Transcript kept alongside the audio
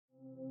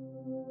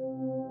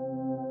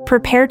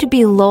Prepare to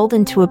be lulled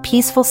into a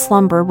peaceful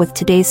slumber with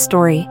today's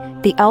story.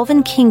 The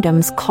Elven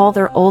kingdoms call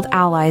their old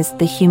allies,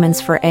 the humans,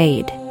 for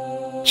aid.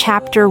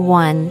 Chapter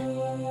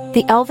 1.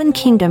 The Elven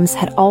kingdoms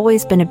had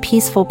always been a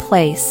peaceful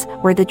place,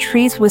 where the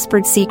trees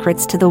whispered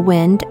secrets to the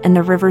wind and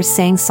the rivers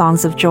sang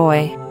songs of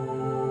joy.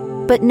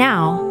 But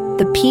now,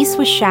 the peace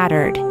was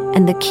shattered,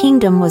 and the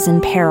kingdom was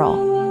in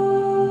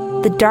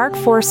peril. The dark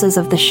forces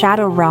of the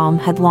Shadow Realm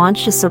had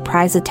launched a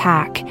surprise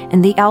attack,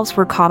 and the elves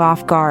were caught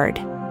off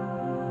guard.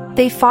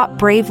 They fought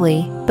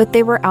bravely, but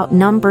they were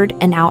outnumbered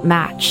and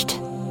outmatched.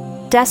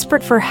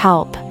 Desperate for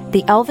help,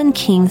 the Elven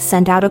king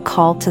sent out a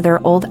call to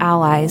their old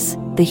allies,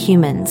 the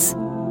humans.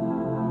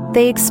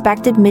 They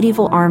expected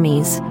medieval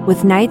armies,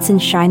 with knights in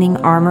shining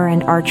armor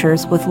and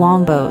archers with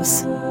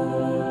longbows.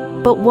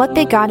 But what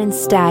they got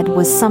instead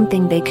was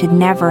something they could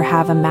never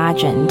have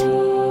imagined.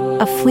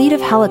 A fleet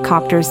of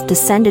helicopters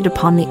descended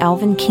upon the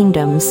Elven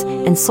kingdoms,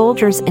 and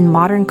soldiers in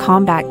modern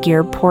combat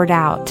gear poured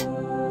out.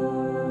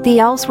 The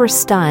elves were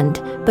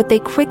stunned, but they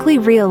quickly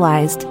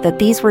realized that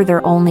these were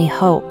their only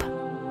hope.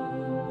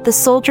 The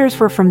soldiers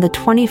were from the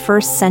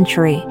 21st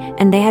century,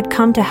 and they had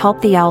come to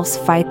help the elves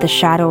fight the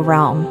Shadow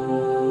Realm.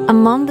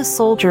 Among the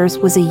soldiers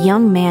was a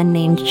young man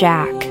named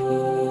Jack.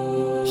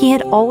 He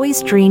had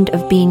always dreamed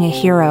of being a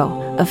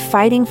hero, of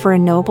fighting for a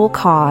noble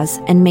cause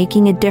and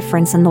making a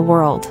difference in the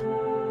world.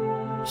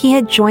 He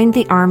had joined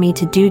the army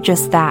to do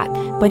just that,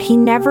 but he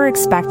never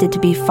expected to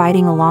be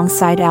fighting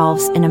alongside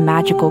elves in a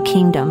magical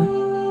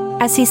kingdom.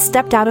 As he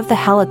stepped out of the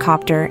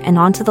helicopter and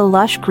onto the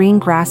lush green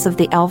grass of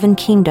the Elven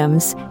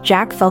kingdoms,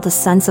 Jack felt a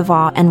sense of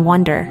awe and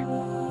wonder.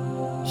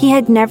 He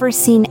had never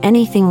seen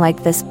anything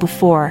like this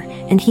before,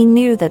 and he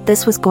knew that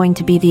this was going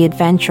to be the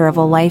adventure of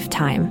a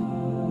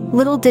lifetime.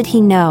 Little did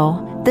he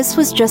know, this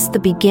was just the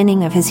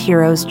beginning of his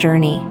hero's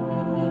journey.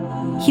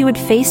 He would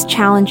face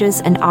challenges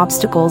and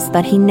obstacles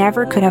that he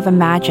never could have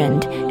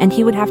imagined, and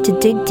he would have to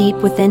dig deep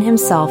within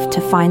himself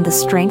to find the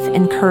strength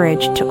and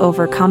courage to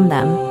overcome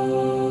them.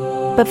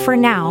 But for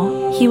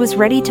now, he was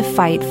ready to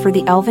fight for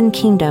the Elven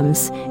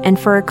kingdoms, and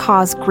for a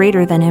cause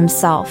greater than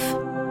himself.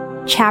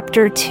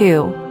 Chapter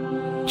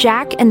 2.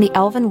 Jack and the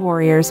Elven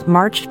warriors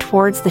marched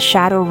towards the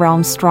Shadow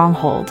Realm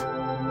stronghold.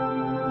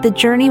 The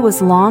journey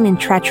was long and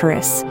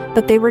treacherous,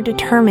 but they were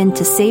determined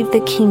to save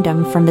the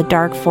kingdom from the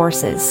dark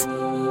forces.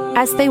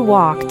 As they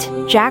walked,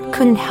 Jack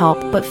couldn't help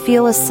but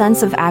feel a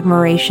sense of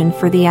admiration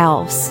for the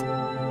elves.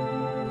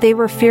 They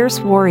were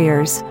fierce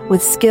warriors,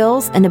 with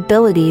skills and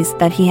abilities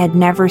that he had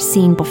never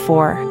seen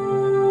before.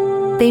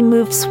 They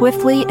moved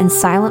swiftly and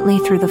silently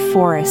through the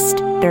forest,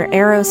 their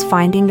arrows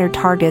finding their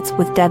targets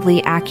with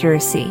deadly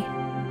accuracy.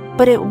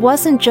 But it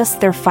wasn't just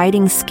their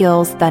fighting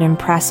skills that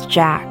impressed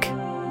Jack.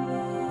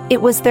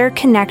 It was their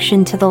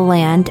connection to the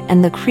land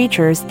and the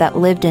creatures that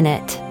lived in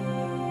it.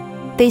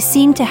 They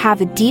seemed to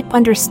have a deep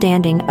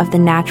understanding of the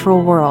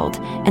natural world,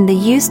 and they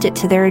used it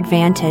to their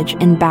advantage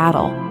in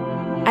battle.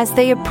 As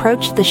they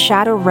approached the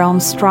Shadow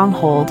Realm's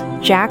stronghold,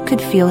 Jack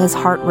could feel his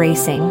heart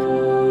racing.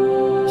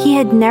 He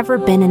had never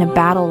been in a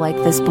battle like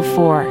this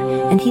before,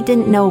 and he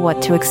didn't know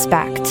what to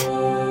expect.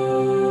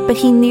 But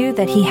he knew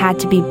that he had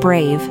to be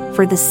brave,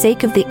 for the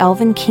sake of the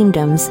Elven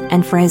kingdoms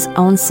and for his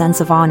own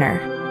sense of honor.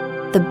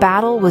 The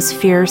battle was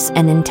fierce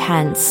and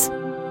intense.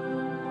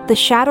 The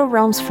Shadow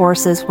Realm's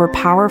forces were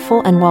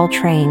powerful and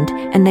well-trained,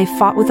 and they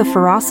fought with a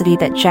ferocity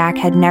that Jack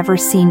had never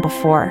seen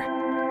before.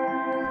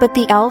 But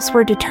the elves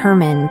were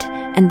determined,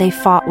 and they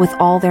fought with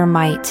all their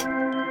might.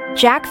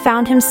 Jack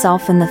found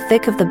himself in the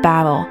thick of the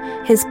battle,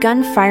 his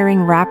gun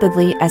firing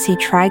rapidly as he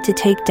tried to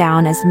take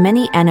down as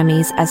many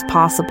enemies as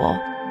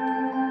possible.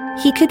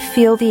 He could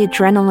feel the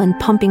adrenaline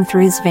pumping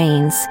through his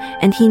veins,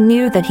 and he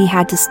knew that he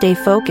had to stay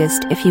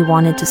focused if he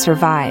wanted to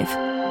survive.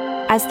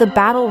 As the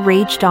battle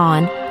raged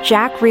on,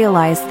 Jack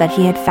realized that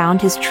he had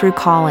found his true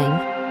calling.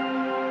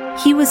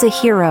 He was a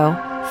hero,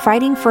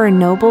 fighting for a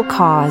noble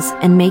cause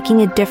and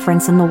making a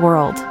difference in the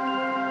world.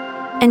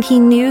 And he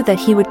knew that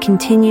he would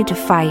continue to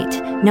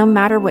fight, no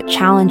matter what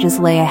challenges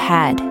lay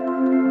ahead.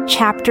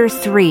 Chapter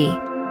 3.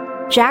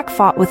 Jack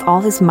fought with all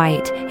his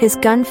might, his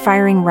gun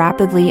firing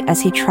rapidly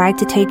as he tried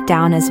to take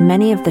down as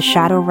many of the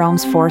Shadow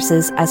Realm's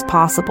forces as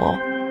possible.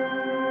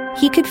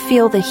 He could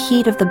feel the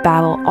heat of the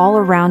battle all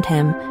around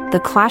him,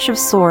 the clash of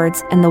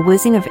swords and the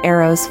whizzing of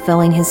arrows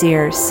filling his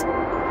ears.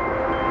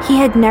 He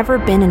had never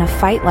been in a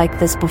fight like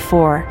this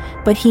before,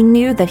 but he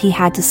knew that he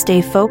had to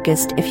stay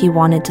focused if he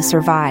wanted to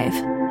survive.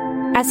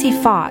 As he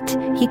fought,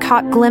 he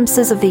caught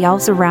glimpses of the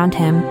elves around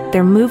him,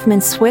 their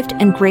movements swift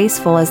and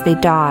graceful as they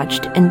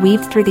dodged and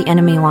weaved through the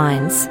enemy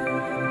lines.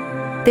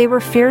 They were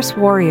fierce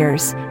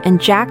warriors,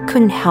 and Jack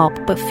couldn't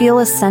help but feel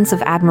a sense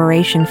of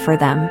admiration for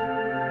them.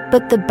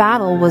 But the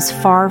battle was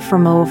far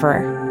from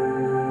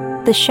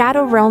over. The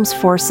Shadow Realm's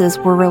forces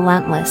were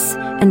relentless,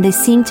 and they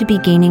seemed to be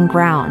gaining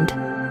ground.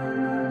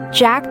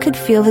 Jack could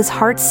feel his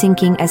heart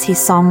sinking as he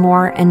saw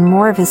more and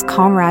more of his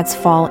comrades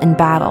fall in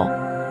battle.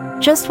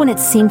 Just when it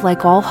seemed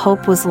like all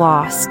hope was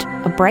lost,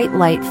 a bright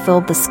light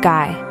filled the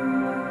sky.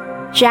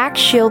 Jack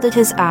shielded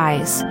his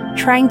eyes,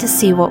 trying to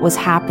see what was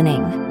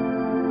happening.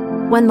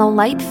 When the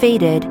light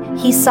faded,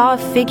 he saw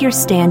a figure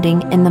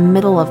standing in the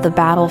middle of the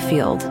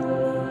battlefield.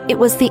 It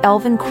was the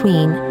Elven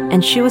Queen,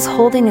 and she was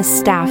holding a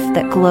staff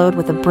that glowed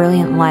with a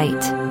brilliant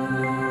light.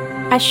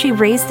 As she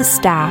raised the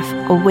staff,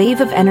 a wave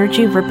of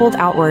energy rippled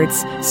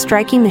outwards,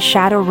 striking the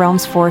Shadow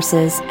Realm's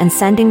forces and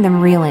sending them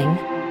reeling.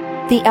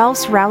 The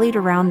elves rallied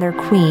around their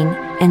queen,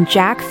 and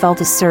Jack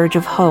felt a surge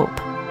of hope.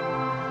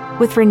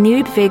 With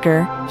renewed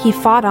vigor, he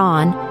fought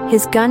on,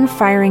 his gun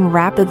firing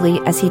rapidly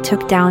as he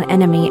took down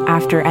enemy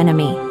after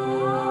enemy.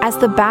 As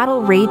the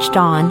battle raged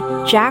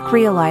on, Jack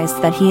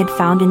realized that he had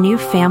found a new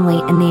family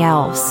in the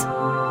elves.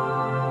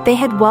 They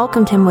had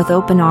welcomed him with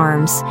open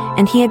arms,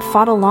 and he had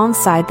fought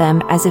alongside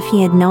them as if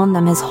he had known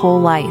them his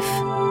whole life.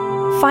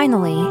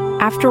 Finally,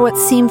 after what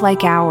seemed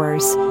like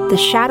hours, the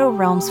Shadow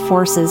Realm's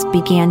forces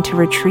began to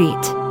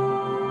retreat.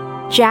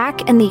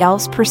 Jack and the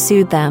elves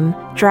pursued them,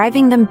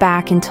 driving them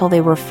back until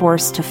they were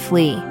forced to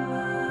flee.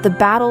 The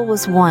battle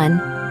was won,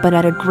 but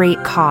at a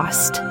great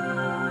cost.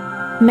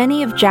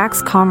 Many of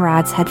Jack's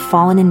comrades had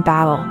fallen in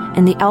battle,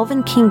 and the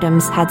Elven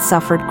kingdoms had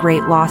suffered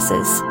great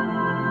losses.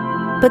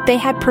 But they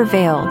had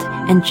prevailed,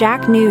 and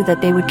Jack knew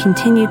that they would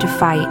continue to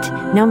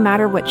fight, no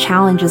matter what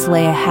challenges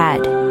lay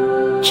ahead.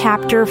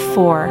 Chapter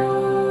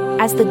 4.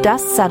 As the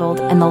dust settled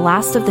and the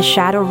last of the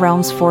Shadow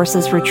Realm's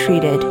forces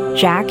retreated,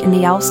 Jack and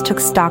the elves took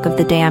stock of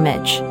the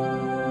damage.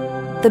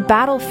 The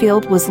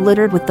battlefield was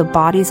littered with the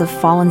bodies of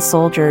fallen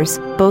soldiers,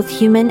 both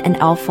human and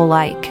elf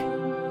alike.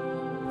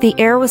 The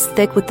air was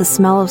thick with the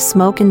smell of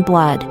smoke and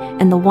blood,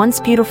 and the once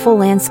beautiful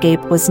landscape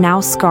was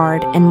now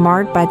scarred and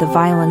marred by the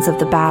violence of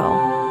the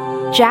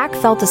battle. Jack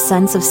felt a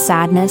sense of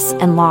sadness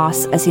and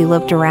loss as he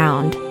looked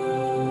around.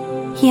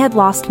 He had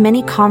lost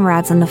many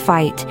comrades in the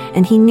fight,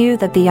 and he knew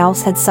that the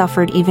elves had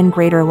suffered even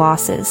greater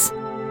losses.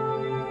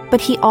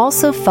 But he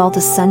also felt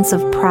a sense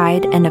of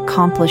pride and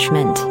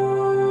accomplishment.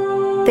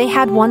 They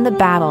had won the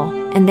battle,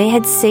 and they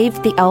had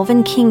saved the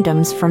Elven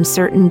kingdoms from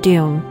certain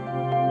doom.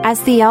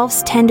 As the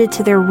elves tended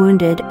to their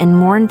wounded and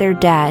mourned their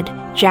dead,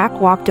 Jack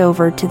walked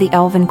over to the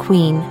Elven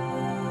Queen.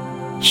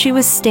 She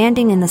was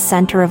standing in the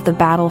center of the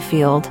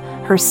battlefield,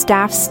 her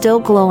staff still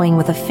glowing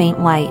with a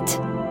faint light.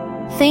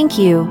 "Thank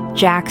you,"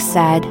 Jack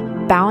said,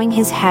 bowing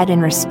his head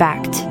in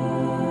respect.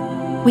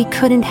 "We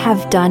couldn't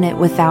have done it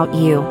without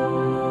you."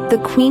 The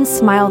queen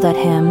smiled at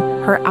him,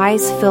 her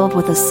eyes filled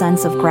with a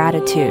sense of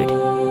gratitude.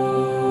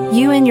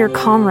 "You and your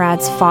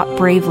comrades fought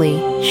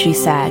bravely," she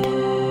said.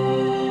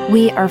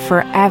 "We are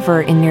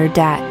forever in your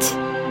debt."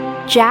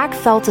 Jack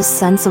felt a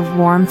sense of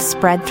warmth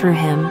spread through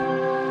him.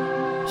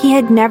 He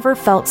had never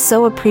felt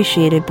so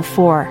appreciated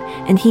before,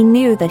 and he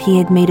knew that he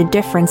had made a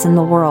difference in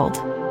the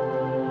world.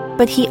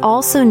 But he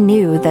also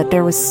knew that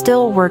there was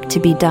still work to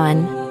be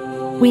done.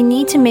 "We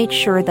need to make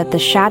sure that the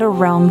Shadow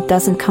Realm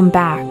doesn't come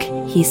back,"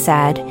 he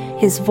said,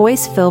 his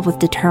voice filled with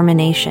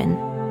determination.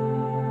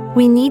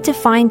 "We need to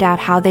find out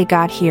how they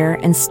got here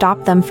and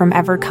stop them from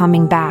ever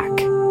coming back."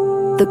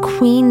 The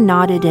queen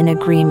nodded in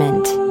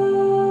agreement.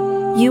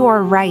 "You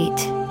are right,"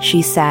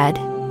 she said.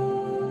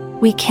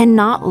 "We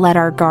cannot let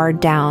our guard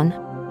down.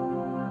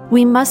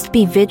 We must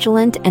be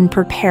vigilant and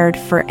prepared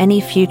for any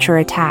future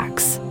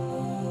attacks."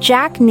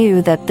 Jack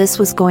knew that this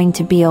was going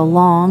to be a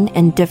long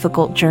and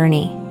difficult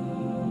journey.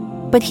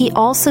 But he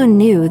also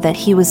knew that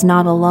he was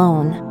not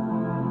alone.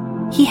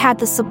 He had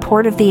the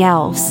support of the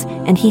elves,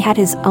 and he had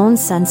his own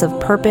sense of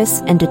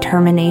purpose and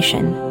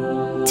determination.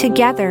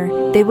 Together,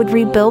 they would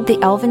rebuild the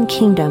Elven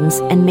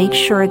kingdoms and make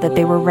sure that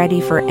they were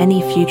ready for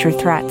any future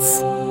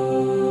threats.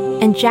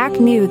 And Jack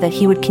knew that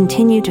he would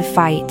continue to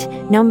fight,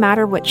 no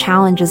matter what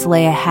challenges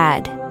lay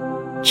ahead.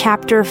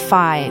 Chapter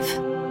 5.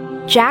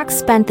 Jack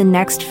spent the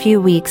next few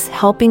weeks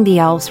helping the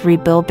elves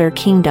rebuild their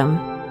kingdom.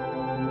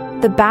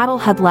 The battle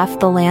had left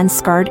the land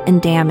scarred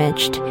and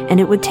damaged, and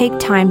it would take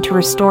time to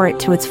restore it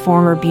to its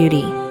former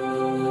beauty.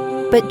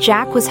 But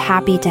Jack was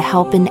happy to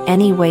help in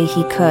any way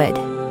he could.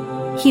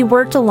 He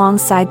worked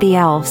alongside the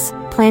elves,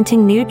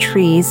 planting new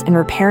trees and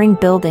repairing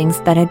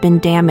buildings that had been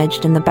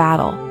damaged in the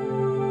battle.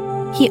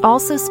 He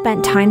also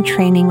spent time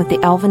training with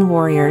the Elven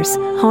warriors,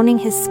 honing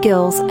his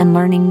skills and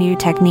learning new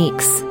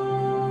techniques.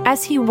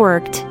 As he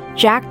worked,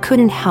 Jack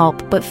couldn't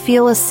help but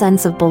feel a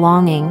sense of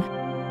belonging.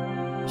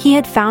 He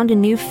had found a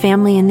new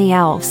family in the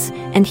elves,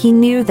 and he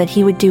knew that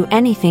he would do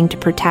anything to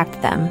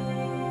protect them.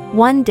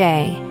 One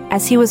day,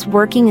 as he was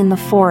working in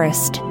the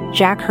forest,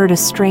 Jack heard a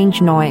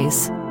strange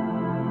noise.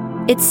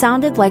 It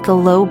sounded like a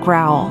low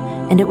growl,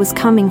 and it was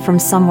coming from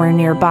somewhere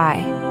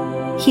nearby.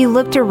 He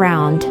looked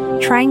around,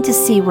 trying to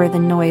see where the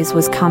noise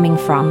was coming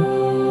from.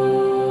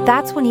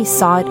 That's when he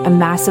saw it, a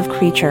massive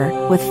creature,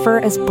 with fur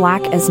as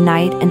black as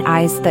night and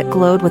eyes that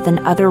glowed with an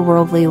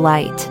otherworldly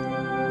light.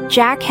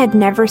 Jack had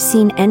never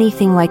seen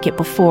anything like it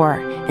before,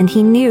 and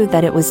he knew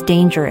that it was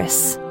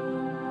dangerous.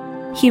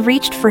 He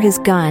reached for his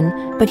gun,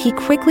 but he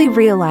quickly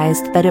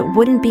realized that it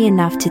wouldn't be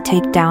enough to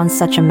take down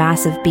such a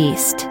massive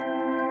beast.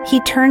 He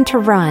turned to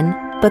run,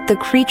 but the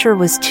creature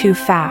was too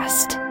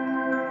fast.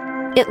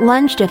 It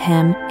lunged at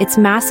him, its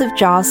massive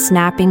jaws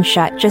snapping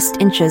shut just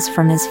inches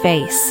from his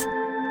face.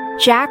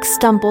 Jack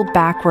stumbled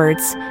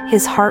backwards,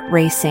 his heart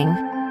racing.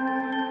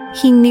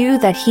 He knew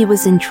that he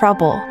was in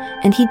trouble,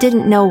 and he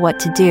didn't know what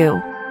to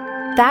do.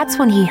 That's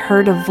when he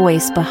heard a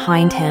voice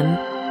behind him.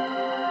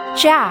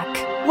 "Jack,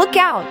 look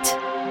out!"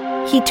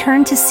 He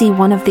turned to see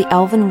one of the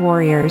elven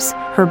warriors,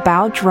 her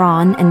bow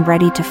drawn and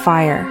ready to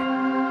fire.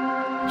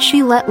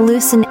 She let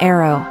loose an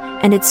arrow,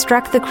 and it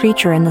struck the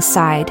creature in the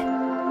side.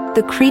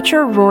 The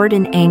creature roared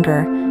in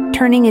anger,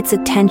 turning its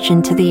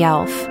attention to the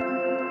elf.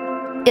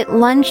 It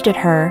lunged at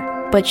her,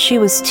 but she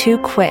was too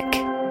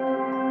quick.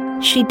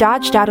 She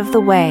dodged out of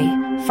the way,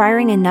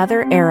 firing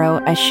another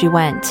arrow as she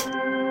went.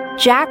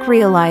 Jack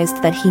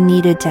realized that he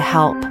needed to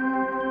help.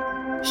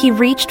 He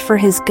reached for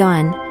his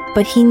gun,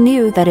 but he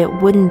knew that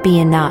it wouldn't be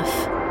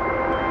enough.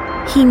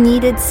 He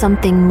needed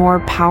something more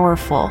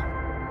powerful.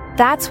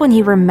 That's when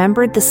he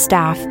remembered the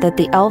staff that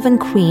the Elven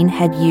Queen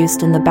had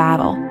used in the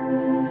battle.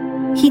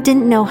 He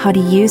didn't know how to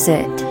use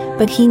it,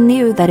 but he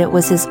knew that it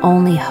was his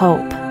only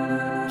hope.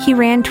 He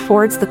ran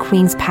towards the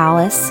Queen's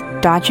palace,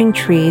 dodging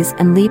trees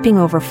and leaping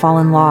over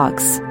fallen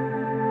logs.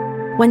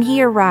 When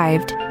he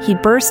arrived, he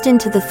burst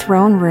into the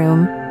throne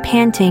room,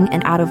 panting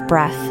and out of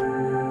breath.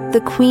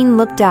 The Queen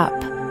looked up,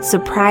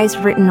 surprise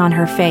written on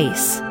her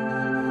face.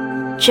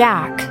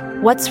 "Jack,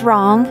 what's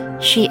wrong?"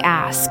 she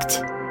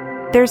asked.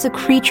 "There's a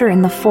creature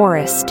in the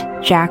forest,"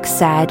 Jack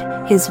said,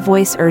 his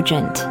voice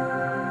urgent.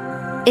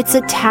 "It's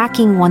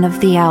attacking one of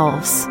the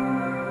elves.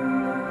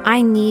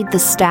 I need the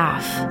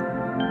staff."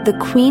 The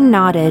Queen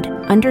nodded,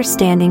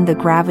 understanding the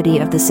gravity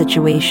of the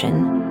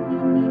situation.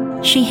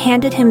 She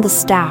handed him the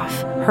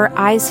staff, her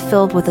eyes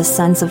filled with a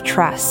sense of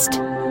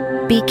trust.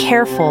 "Be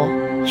careful,"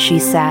 she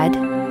said.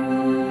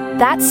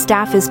 "That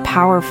staff is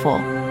powerful,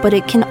 but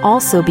it can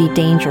also be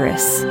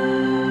dangerous.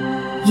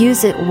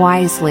 Use it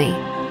wisely."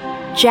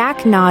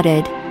 Jack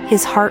nodded,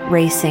 his heart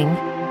racing.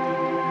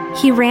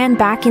 He ran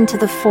back into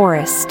the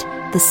forest,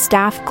 the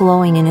staff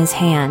glowing in his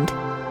hand.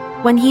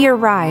 When he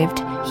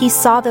arrived, he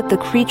saw that the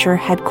creature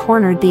had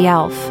cornered the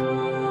elf.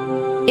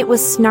 It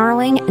was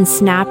snarling and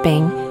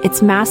snapping,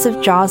 its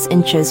massive jaws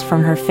inches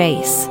from her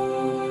face.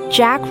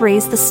 Jack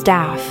raised the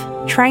staff,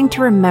 trying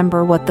to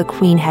remember what the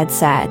Queen had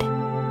said.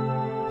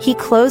 He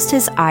closed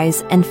his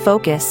eyes and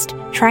focused,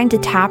 trying to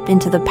tap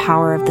into the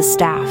power of the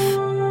staff.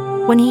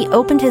 When he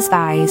opened his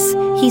eyes,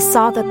 he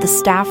saw that the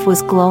staff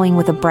was glowing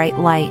with a bright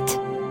light.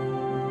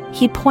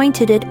 He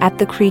pointed it at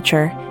the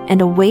creature,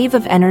 and a wave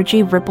of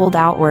energy rippled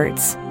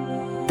outwards.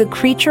 The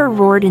creature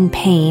roared in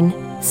pain,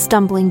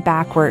 stumbling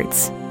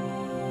backwards.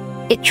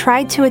 It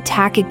tried to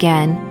attack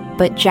again,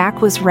 but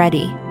Jack was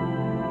ready.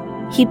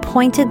 He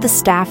pointed the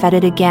staff at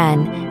it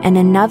again, and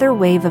another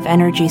wave of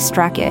energy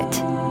struck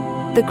it.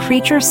 The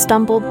creature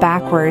stumbled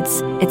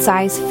backwards, its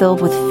eyes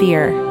filled with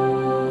fear.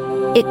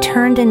 It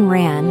turned and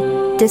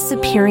ran,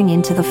 disappearing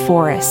into the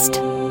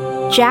forest.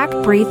 Jack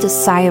breathed a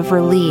sigh of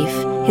relief,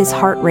 his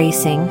heart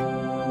racing.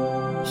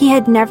 He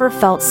had never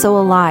felt so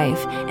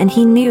alive, and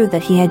he knew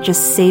that he had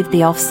just saved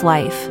the elf's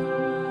life.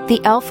 The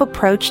elf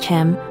approached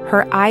him,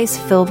 her eyes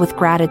filled with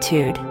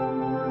gratitude.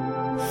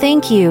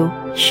 "Thank you,"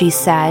 she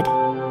said.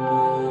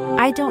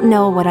 "I don't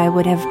know what I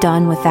would have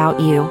done without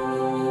you."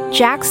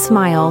 Jack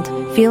smiled,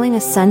 feeling a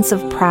sense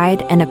of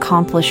pride and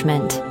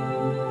accomplishment.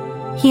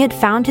 He had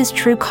found his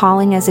true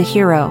calling as a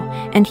hero,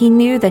 and he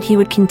knew that he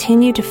would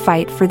continue to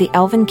fight for the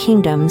Elven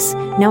Kingdoms,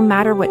 no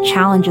matter what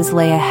challenges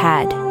lay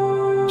ahead.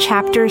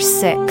 Chapter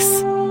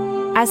 6.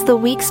 As the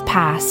weeks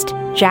passed,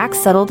 Jack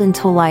settled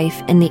into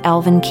life in the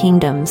Elven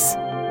Kingdoms.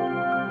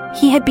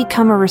 He had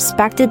become a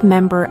respected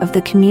member of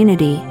the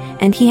community,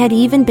 and he had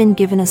even been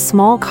given a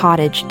small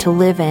cottage to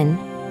live in.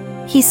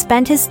 He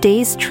spent his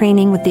days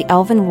training with the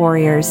Elven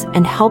warriors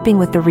and helping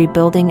with the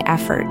rebuilding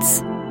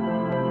efforts.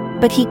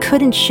 But he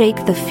couldn't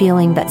shake the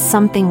feeling that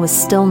something was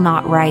still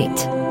not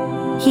right.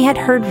 He had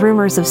heard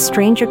rumors of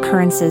strange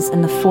occurrences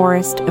in the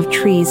forest, of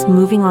trees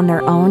moving on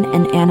their own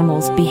and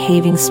animals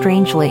behaving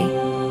strangely.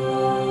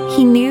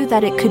 He knew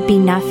that it could be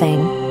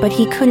nothing, but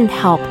he couldn't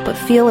help but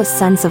feel a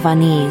sense of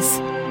unease.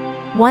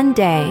 One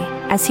day,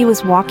 as he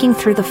was walking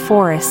through the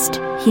forest,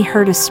 he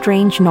heard a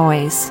strange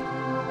noise.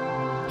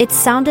 It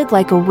sounded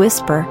like a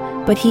whisper,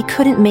 but he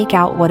couldn't make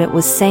out what it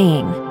was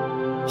saying.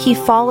 He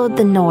followed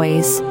the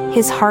noise,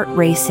 his heart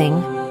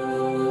racing.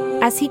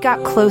 As he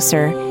got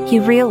closer, he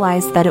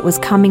realized that it was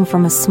coming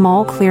from a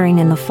small clearing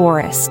in the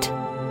forest.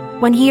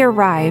 When he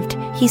arrived,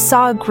 he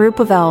saw a group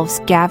of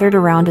elves gathered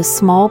around a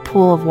small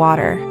pool of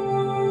water.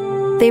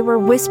 They were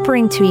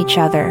whispering to each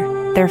other,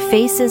 their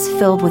faces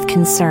filled with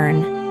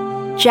concern.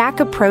 Jack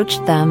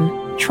approached them,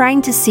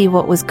 trying to see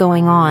what was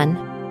going on.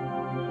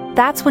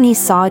 That's when he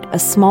saw a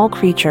small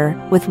creature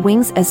with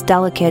wings as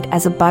delicate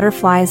as a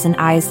butterfly's and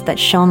eyes that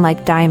shone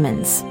like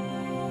diamonds.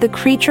 The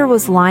creature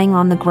was lying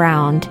on the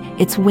ground,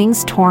 its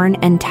wings torn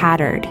and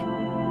tattered.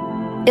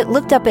 It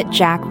looked up at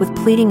Jack with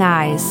pleading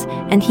eyes,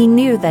 and he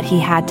knew that he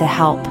had to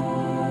help.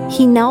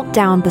 He knelt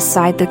down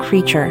beside the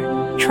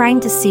creature,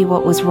 trying to see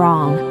what was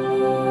wrong.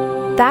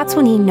 That's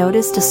when he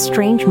noticed a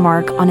strange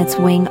mark on its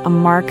wing, a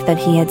mark that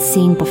he had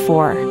seen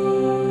before.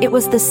 It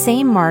was the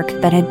same mark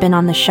that had been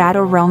on the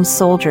Shadow Realm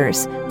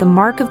soldiers, the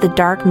mark of the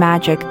dark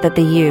magic that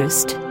they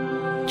used.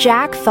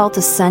 Jack felt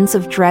a sense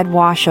of dread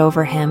wash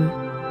over him.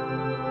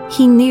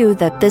 He knew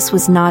that this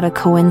was not a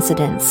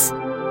coincidence.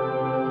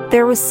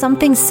 There was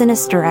something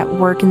sinister at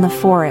work in the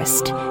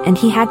forest, and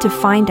he had to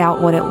find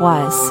out what it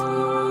was.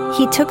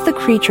 He took the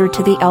creature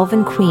to the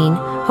Elven Queen,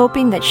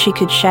 hoping that she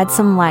could shed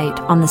some light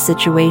on the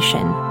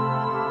situation.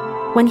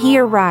 When he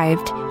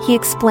arrived, he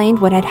explained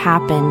what had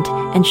happened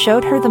and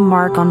showed her the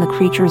mark on the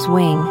creature's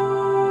wing.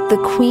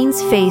 The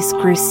queen's face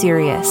grew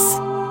serious.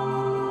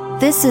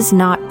 "This is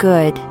not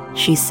good,"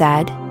 she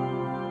said.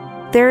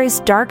 "There is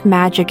dark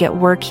magic at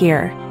work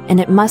here, and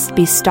it must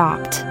be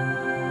stopped."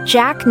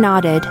 Jack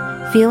nodded,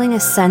 feeling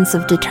a sense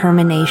of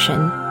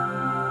determination.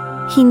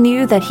 He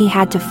knew that he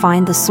had to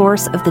find the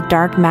source of the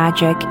dark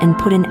magic and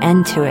put an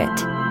end to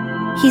it.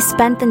 He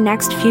spent the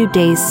next few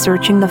days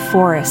searching the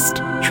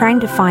forest, trying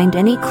to find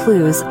any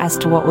clues as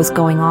to what was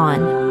going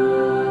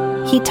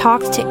on. He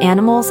talked to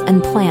animals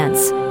and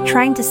plants,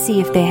 trying to see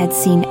if they had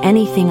seen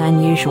anything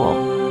unusual.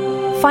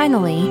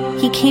 Finally,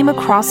 he came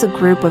across a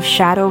group of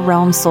Shadow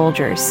Realm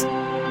soldiers.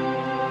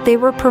 They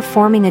were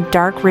performing a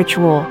dark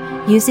ritual,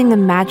 using the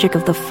magic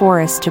of the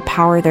forest to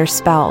power their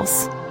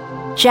spells.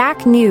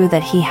 Jack knew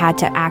that he had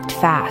to act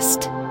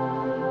fast.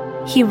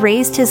 He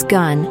raised his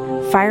gun,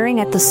 firing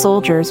at the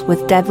soldiers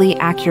with deadly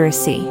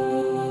accuracy.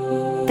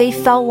 They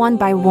fell one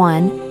by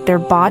one, their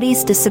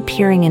bodies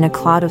disappearing in a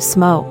cloud of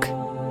smoke.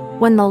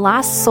 When the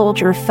last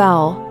soldier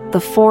fell, the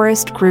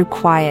forest grew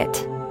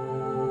quiet.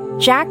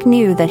 Jack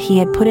knew that he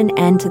had put an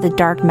end to the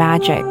dark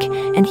magic,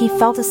 and he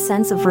felt a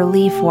sense of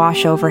relief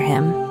wash over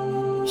him.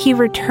 He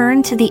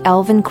returned to the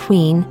Elven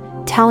Queen,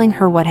 telling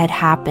her what had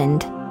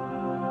happened.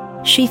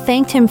 She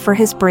thanked him for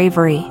his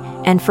bravery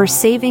and for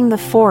saving the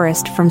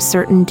forest from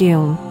certain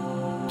doom.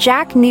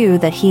 Jack knew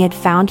that he had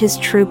found his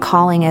true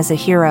calling as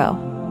a hero.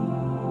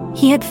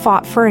 He had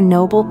fought for a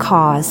noble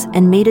cause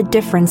and made a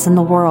difference in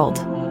the world.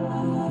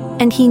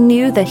 And he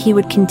knew that he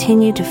would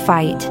continue to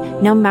fight,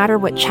 no matter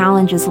what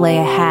challenges lay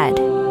ahead.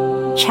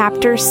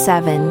 Chapter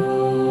 7.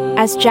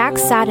 As Jack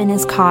sat in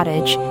his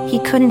cottage, he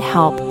couldn't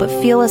help but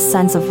feel a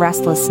sense of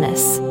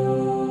restlessness.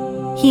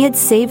 He had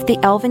saved the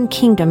Elven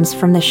kingdoms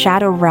from the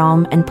Shadow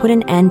Realm and put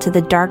an end to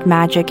the dark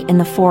magic in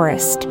the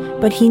forest,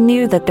 but he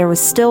knew that there was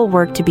still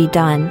work to be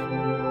done.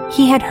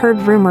 He had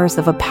heard rumors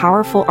of a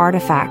powerful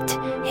artifact,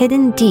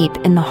 hidden deep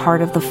in the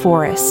heart of the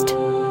forest.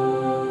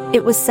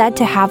 It was said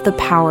to have the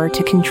power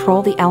to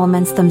control the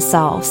elements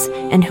themselves,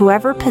 and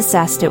whoever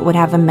possessed it would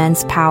have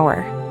immense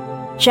power.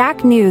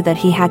 Jack knew that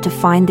he had to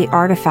find the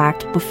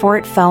artifact before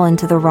it fell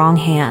into the wrong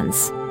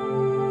hands.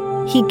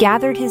 He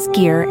gathered his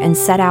gear and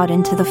set out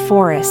into the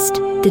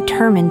forest,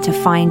 determined to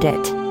find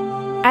it.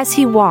 As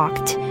he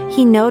walked,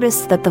 he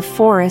noticed that the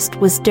forest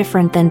was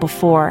different than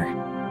before.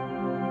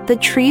 The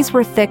trees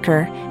were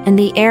thicker, and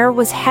the air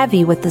was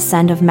heavy with the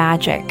scent of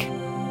magic.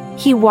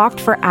 He walked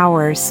for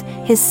hours,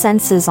 his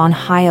senses on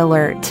high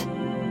alert.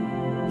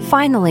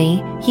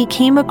 Finally, he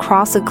came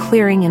across a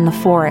clearing in the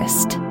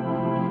forest.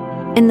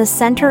 In the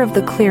center of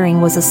the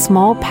clearing was a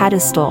small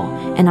pedestal,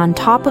 and on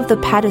top of the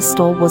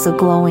pedestal was a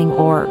glowing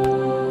orb.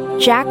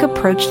 Jack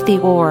approached the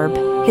orb,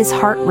 his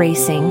heart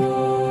racing.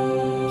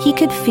 He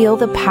could feel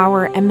the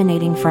power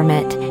emanating from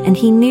it, and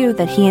he knew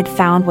that he had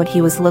found what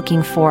he was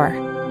looking for.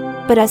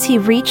 But as he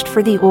reached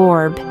for the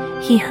orb,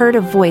 he heard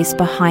a voice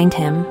behind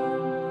him.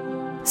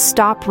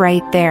 "Stop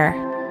right there."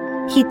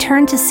 He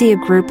turned to see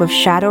a group of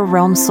Shadow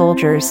Realm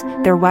soldiers,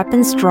 their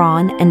weapons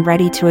drawn and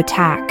ready to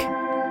attack.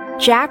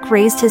 Jack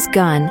raised his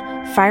gun,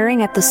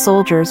 firing at the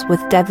soldiers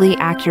with deadly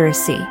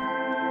accuracy.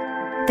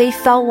 They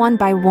fell one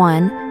by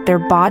one, their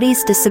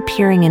bodies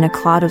disappearing in a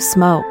cloud of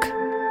smoke.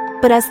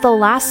 But as the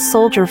last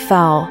soldier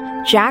fell,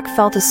 Jack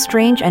felt a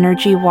strange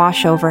energy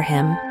wash over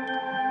him.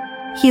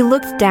 He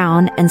looked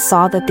down and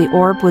saw that the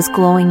orb was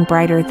glowing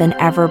brighter than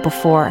ever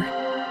before.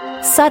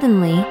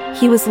 Suddenly,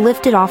 he was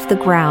lifted off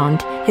the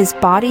ground, his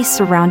body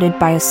surrounded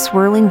by a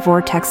swirling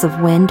vortex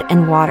of wind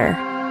and water.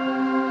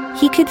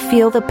 He could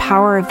feel the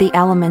power of the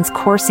elements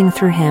coursing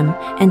through him,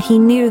 and he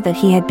knew that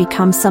he had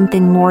become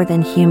something more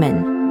than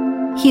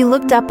human. He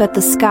looked up at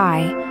the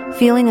sky,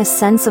 feeling a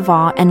sense of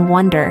awe and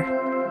wonder.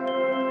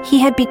 He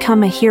had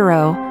become a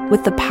hero,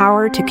 with the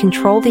power to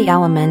control the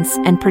elements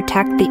and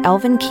protect the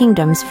Elven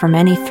kingdoms from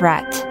any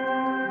threat.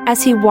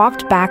 As he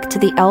walked back to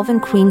the Elven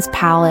Queen's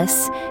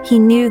palace, he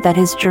knew that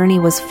his journey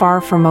was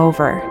far from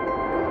over.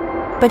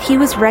 But he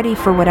was ready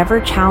for whatever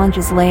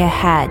challenges lay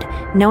ahead,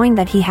 knowing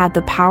that he had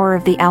the power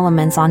of the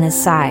elements on his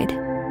side.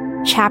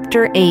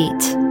 Chapter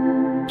 8.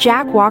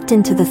 Jack walked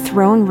into the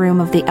throne room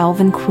of the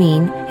Elven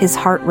Queen, his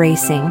heart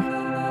racing.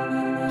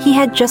 He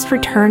had just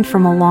returned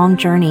from a long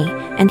journey,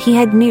 and he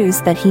had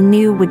news that he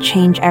knew would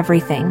change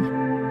everything.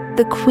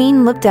 The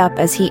Queen looked up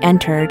as he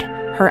entered,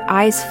 her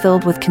eyes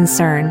filled with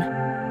concern.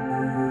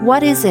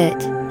 "What is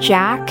it,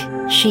 Jack?"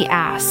 she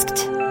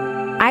asked.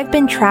 "I've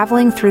been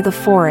traveling through the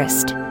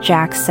forest,"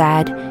 Jack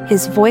said,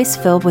 his voice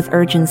filled with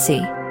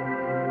urgency.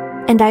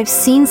 "And I've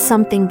seen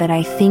something that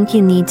I think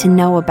you need to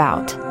know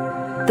about."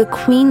 The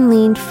Queen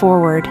leaned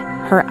forward,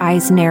 her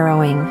eyes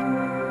narrowing.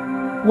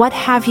 "What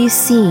have you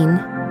seen?"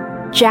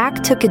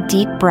 Jack took a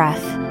deep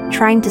breath,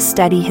 trying to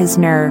steady his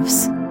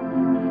nerves.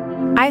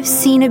 "I've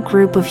seen a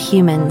group of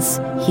humans,"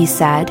 he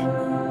said.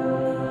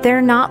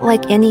 "They're not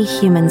like any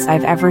humans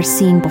I've ever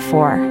seen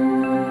before.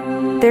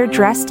 They're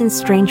dressed in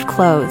strange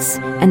clothes,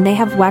 and they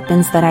have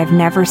weapons that I've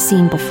never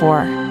seen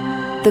before."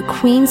 The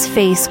queen's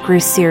face grew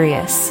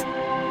serious.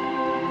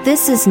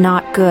 "This is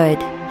not good,"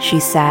 she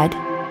said.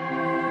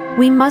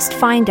 "We must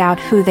find out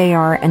who they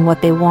are and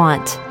what they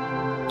want."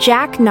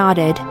 Jack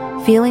nodded,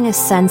 feeling a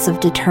sense of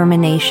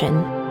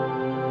determination.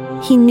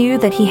 He knew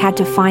that he had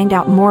to find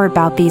out more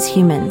about these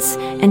humans,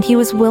 and he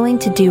was willing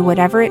to do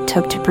whatever it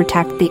took to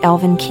protect the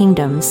Elven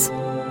kingdoms.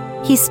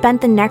 He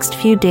spent the next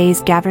few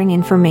days gathering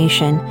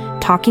information,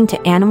 talking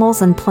to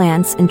animals and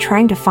plants, and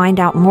trying to find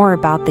out more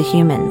about the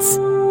humans.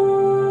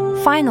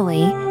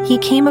 Finally, he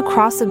came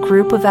across a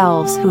group of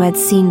elves who had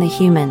seen the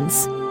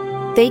humans.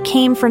 "They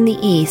came from the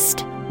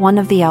east," one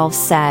of the elves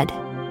said.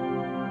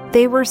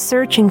 "They were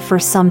searching for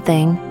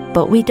something,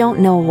 but we don't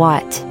know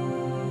what."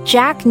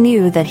 Jack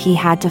knew that he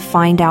had to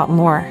find out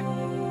more.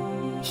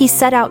 He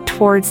set out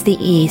towards the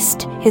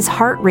east, his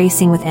heart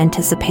racing with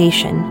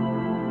anticipation.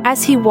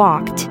 As he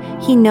walked,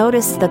 he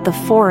noticed that the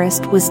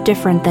forest was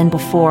different than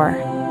before.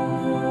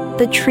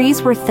 The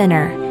trees were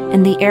thinner,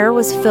 and the air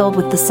was filled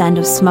with the scent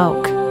of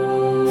smoke.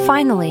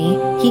 Finally,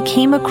 he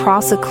came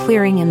across a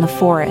clearing in the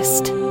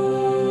forest.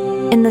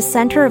 In the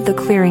center of the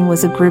clearing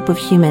was a group of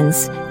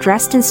humans,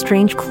 dressed in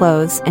strange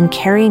clothes and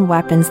carrying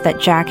weapons that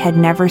Jack had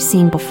never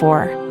seen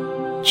before.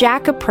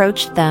 Jack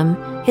approached them,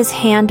 his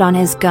hand on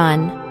his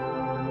gun.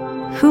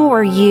 "Who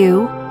are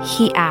you?"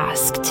 he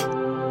asked.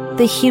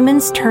 The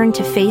humans turned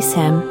to face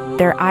him,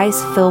 their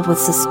eyes filled with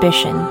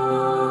suspicion.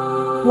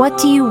 "What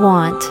do you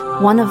want?"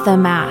 one of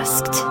them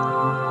asked.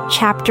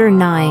 Chapter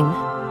 9.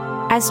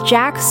 As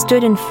Jack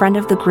stood in front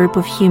of the group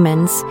of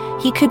humans,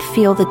 he could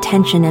feel the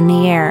tension in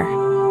the air.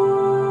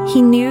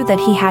 He knew that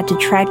he had to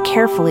tread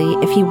carefully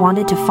if he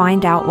wanted to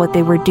find out what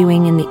they were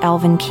doing in the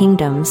Elven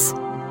kingdoms.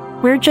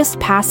 "We're just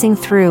passing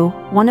through,"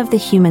 one of the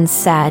humans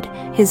said,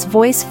 his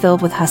voice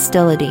filled with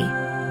hostility.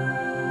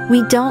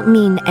 "We don't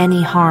mean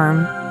any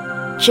harm."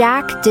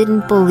 Jack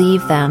didn't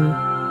believe them.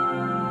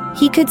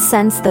 He could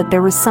sense that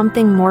there was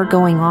something more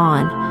going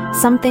on,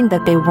 something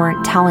that they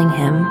weren't telling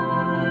him.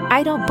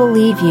 "I don't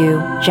believe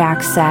you,"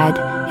 Jack said,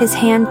 his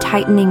hand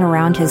tightening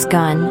around his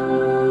gun.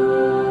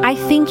 "I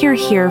think you're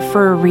here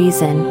for a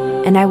reason,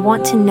 and I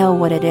want to know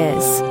what it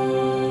is."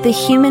 The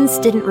humans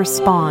didn't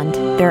respond,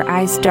 their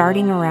eyes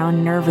darting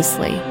around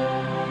nervously.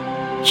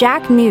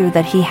 Jack knew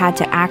that he had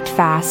to act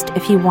fast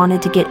if he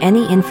wanted to get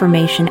any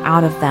information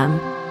out of them.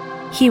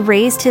 He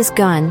raised his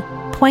gun,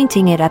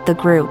 pointing it at the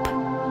group.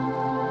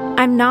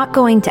 "I'm not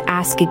going to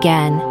ask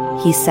again,"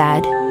 he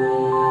said.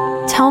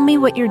 "Tell me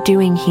what you're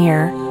doing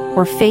here,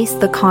 or face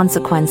the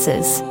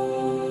consequences."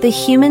 The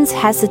humans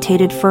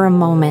hesitated for a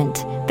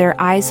moment, their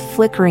eyes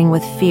flickering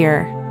with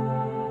fear.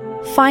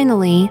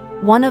 Finally,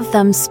 one of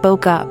them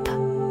spoke up.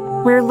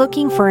 "We're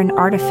looking for an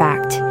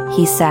artifact,"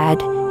 he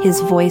said,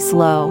 his voice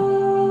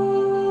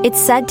low. "It's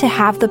said to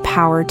have the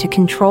power to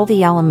control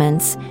the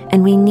elements,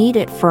 and we need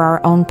it for our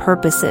own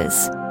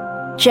purposes."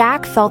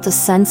 Jack felt a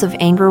sense of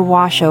anger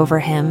wash over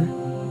him.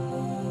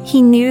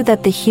 He knew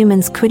that the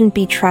humans couldn't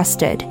be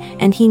trusted,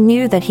 and he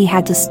knew that he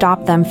had to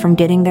stop them from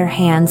getting their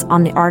hands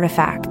on the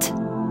artifact.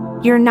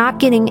 "You're not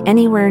getting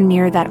anywhere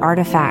near that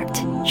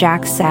artifact,"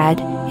 Jack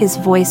said, his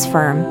voice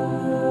firm.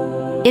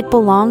 "It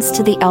belongs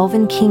to the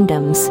Elven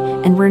kingdoms,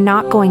 and we're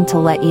not going to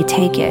let you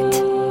take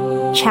it."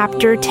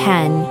 Chapter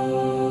 10.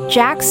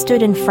 Jack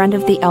stood in front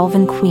of the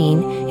Elven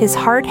Queen, his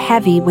heart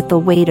heavy with the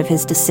weight of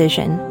his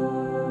decision.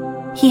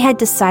 He had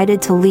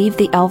decided to leave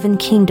the Elven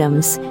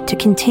kingdoms, to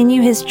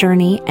continue his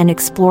journey and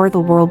explore the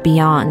world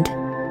beyond.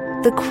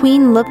 The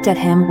Queen looked at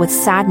him with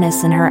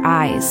sadness in her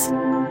eyes.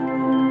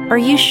 "Are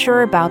you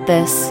sure about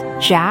this,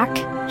 Jack?"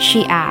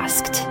 she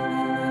asked.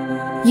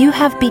 "You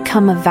have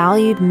become a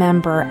valued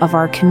member of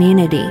our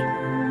community.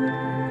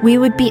 We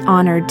would be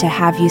honored to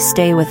have you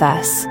stay with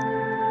us."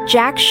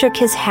 Jack shook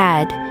his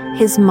head,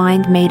 his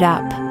mind made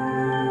up.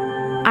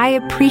 "I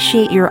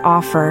appreciate your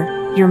offer,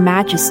 Your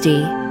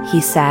Majesty," he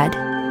said.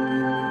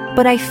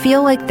 "But I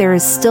feel like there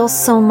is still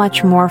so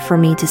much more for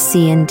me to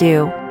see and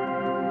do.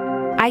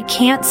 I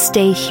can't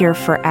stay here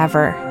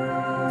forever."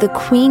 The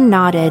Queen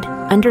nodded,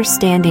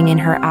 understanding in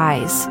her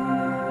eyes.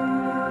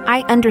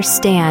 "I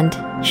understand,"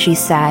 she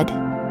said.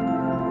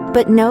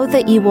 "But know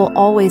that you will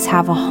always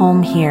have a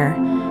home here,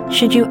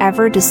 should you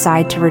ever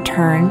decide to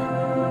return."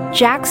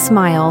 Jack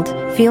smiled,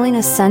 feeling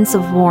a sense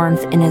of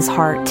warmth in his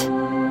heart.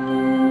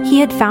 He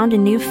had found a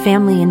new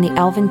family in the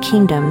Elven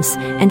kingdoms,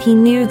 and he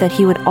knew that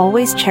he would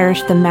always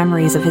cherish the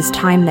memories of his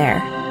time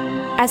there.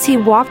 As he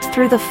walked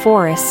through the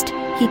forest,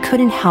 he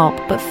couldn't help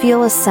but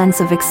feel a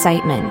sense of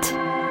excitement.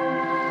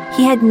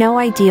 He had no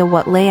idea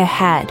what lay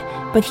ahead,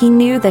 but he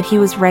knew that he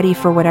was ready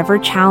for whatever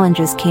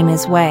challenges came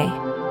his way.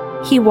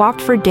 He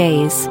walked for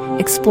days,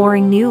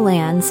 exploring new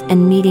lands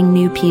and meeting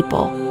new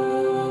people.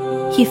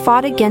 He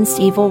fought against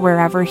evil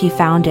wherever he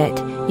found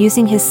it,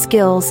 using his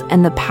skills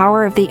and the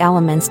power of the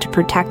elements to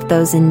protect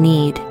those in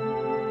need.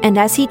 And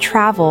as he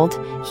traveled,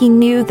 he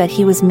knew that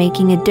he was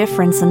making a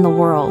difference in the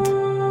world.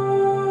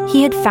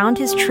 He had found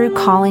his true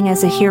calling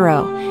as a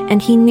hero,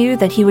 and he knew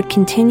that he would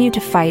continue to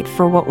fight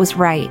for what was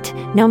right,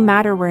 no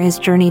matter where his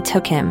journey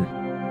took him.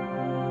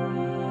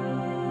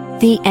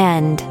 The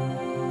end.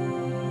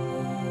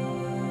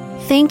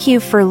 Thank you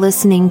for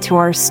listening to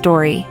our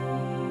story.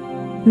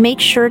 Make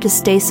sure to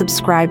stay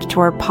subscribed to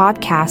our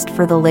podcast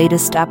for the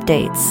latest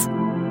updates.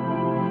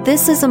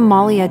 This is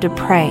Amalia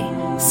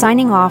Dupre,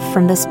 signing off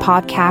from This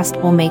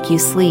Podcast Will Make You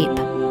Sleep.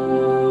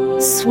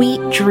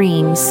 Sweet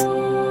dreams.